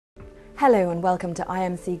Hello and welcome to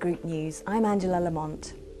IMC Group News. I'm Angela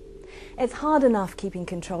Lamont. It's hard enough keeping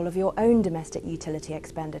control of your own domestic utility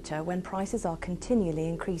expenditure when prices are continually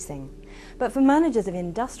increasing. But for managers of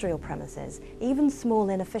industrial premises, even small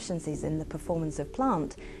inefficiencies in the performance of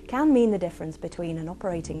plant can mean the difference between an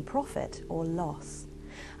operating profit or loss.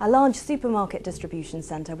 A large supermarket distribution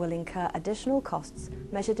centre will incur additional costs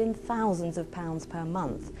measured in thousands of pounds per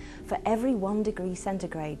month for every 1 degree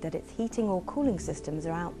centigrade that its heating or cooling systems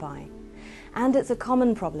are out by. And it's a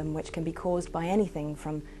common problem which can be caused by anything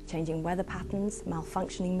from changing weather patterns,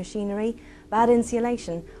 malfunctioning machinery, bad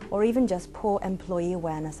insulation, or even just poor employee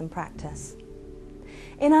awareness and practice.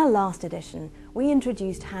 In our last edition, we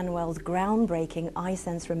introduced Hanwell's groundbreaking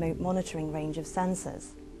iSense remote monitoring range of sensors.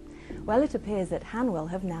 Well, it appears that Hanwell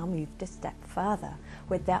have now moved a step further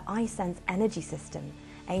with their iSense energy system,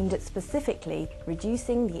 aimed at specifically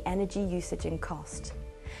reducing the energy usage and cost.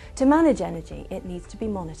 To manage energy, it needs to be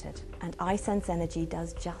monitored, and iSense Energy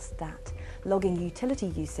does just that, logging utility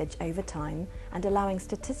usage over time and allowing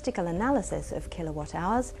statistical analysis of kilowatt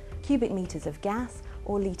hours, cubic meters of gas,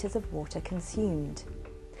 or litres of water consumed.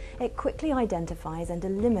 It quickly identifies and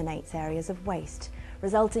eliminates areas of waste,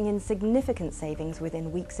 resulting in significant savings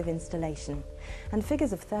within weeks of installation, and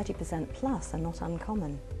figures of 30% plus are not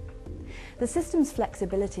uncommon. The system's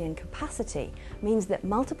flexibility and capacity means that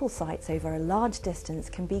multiple sites over a large distance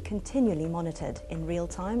can be continually monitored in real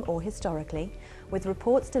time or historically, with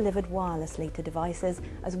reports delivered wirelessly to devices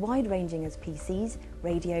as wide-ranging as PCs,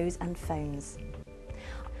 radios and phones.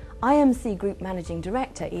 IMC Group Managing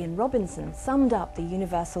Director Ian Robinson summed up the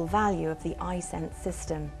universal value of the iSense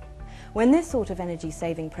system. When this sort of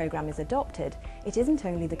energy-saving program is adopted, it isn't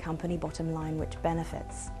only the company bottom line which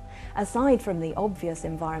benefits. Aside from the obvious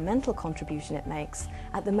environmental contribution it makes,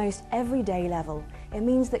 at the most everyday level, it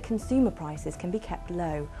means that consumer prices can be kept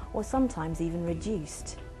low or sometimes even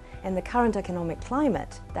reduced. In the current economic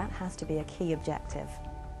climate, that has to be a key objective.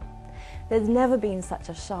 There's never been such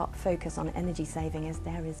a sharp focus on energy saving as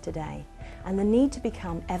there is today, and the need to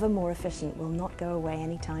become ever more efficient will not go away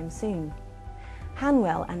anytime soon.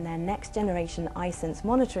 Hanwell and their next generation iSense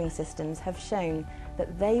monitoring systems have shown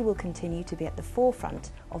that they will continue to be at the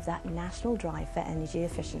forefront of that national drive for energy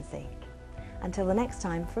efficiency. Until the next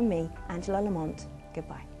time, from me, Angela Lamont,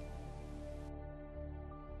 goodbye.